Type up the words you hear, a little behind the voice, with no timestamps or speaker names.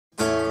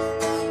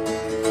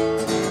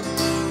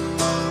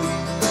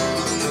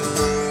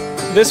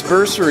This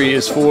bursary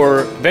is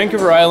for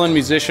Vancouver Island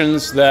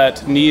musicians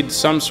that need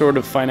some sort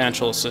of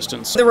financial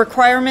assistance. The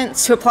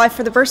requirements to apply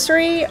for the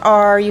bursary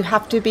are you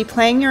have to be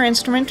playing your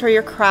instrument or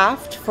your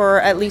craft for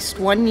at least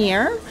 1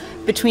 year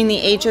between the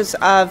ages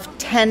of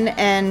 10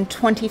 and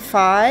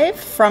 25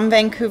 from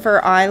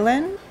Vancouver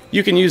Island.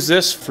 You can use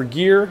this for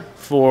gear,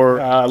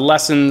 for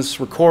lessons,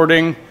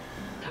 recording.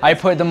 I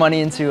put the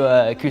money into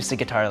acoustic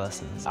guitar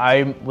lessons.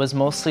 I was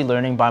mostly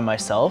learning by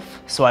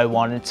myself, so I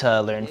wanted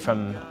to learn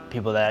from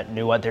people that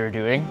knew what they were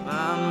doing.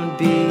 Mine would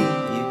be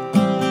you.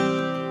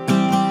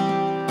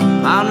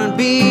 Mine would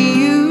be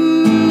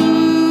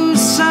you.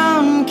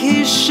 Sun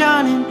kiss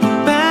shining,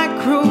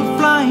 back row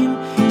flying,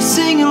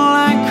 singing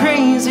like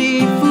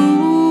crazy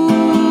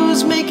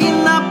fools,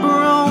 making up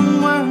our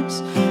own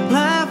words,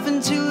 laughing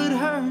till it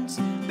hurts,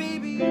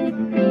 baby.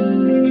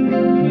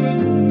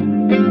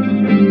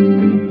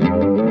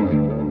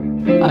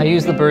 I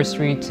used the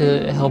bursary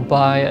to help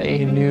buy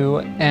a new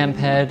amp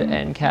head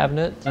and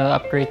cabinet,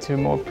 upgrade to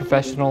more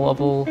professional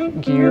level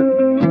gear.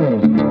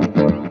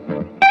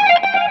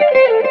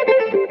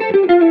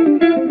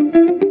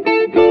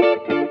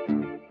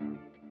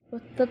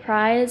 With the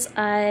prize,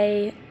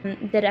 I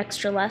did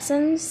extra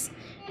lessons.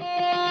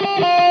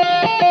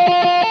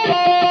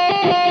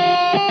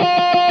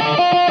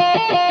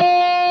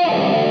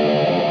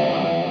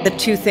 The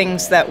two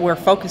things that we're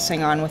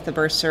focusing on with the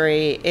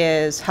bursary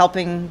is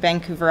helping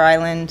Vancouver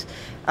Island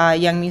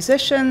young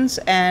musicians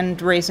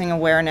and raising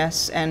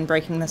awareness and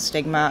breaking the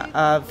stigma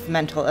of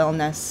mental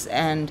illness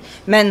and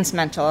men's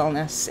mental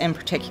illness in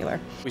particular.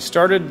 We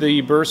started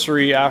the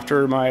bursary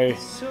after my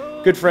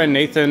good friend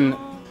Nathan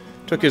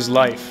took his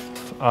life.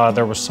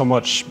 There was so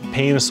much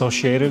pain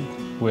associated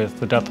with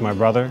the death of my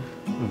brother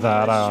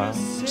that I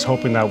was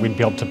hoping that we'd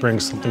be able to bring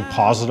something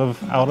positive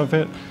out of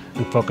it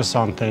and focus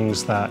on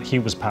things that he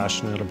was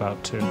passionate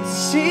about too.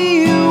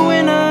 See you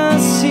when I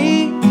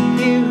see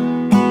you.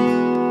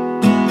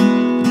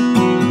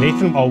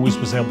 Nathan always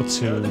was able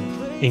to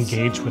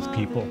engage with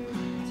people.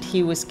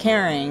 He was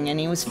caring and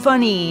he was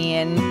funny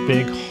and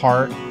Big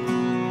heart.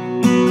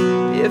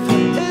 If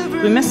I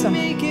ever we miss him.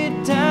 make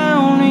it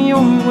down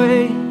your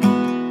way.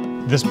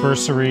 This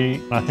bursary,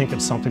 I think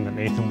it's something that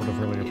Nathan would have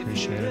really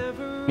appreciated.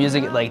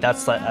 Music,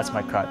 that's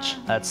my crutch.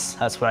 That's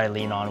what I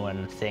lean on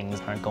when things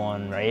aren't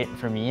going right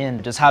for me,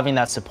 and just having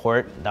that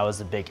support, that was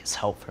the biggest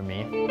help for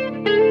me.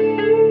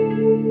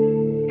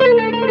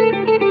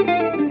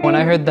 When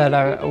I heard that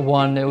I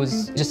won, it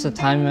was just a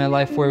time in my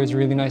life where it was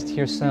really nice to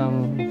hear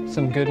some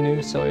good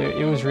news. So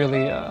it was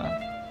really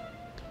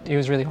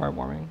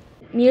heartwarming.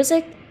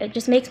 Music, it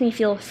just makes me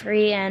feel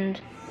free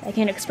and I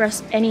can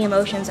express any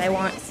emotions I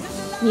want.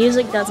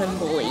 Music doesn't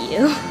bully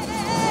you.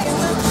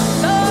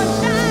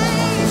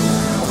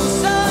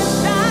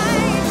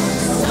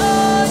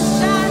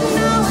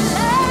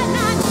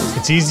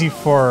 It's easy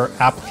for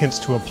applicants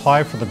to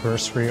apply for the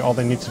bursary. All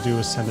they need to do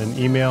is send an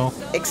email.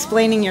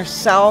 Explaining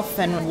yourself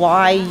and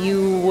why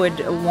you would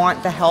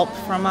want the help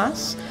from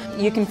us.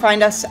 You can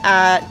find us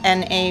at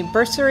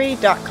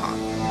nabursary.com.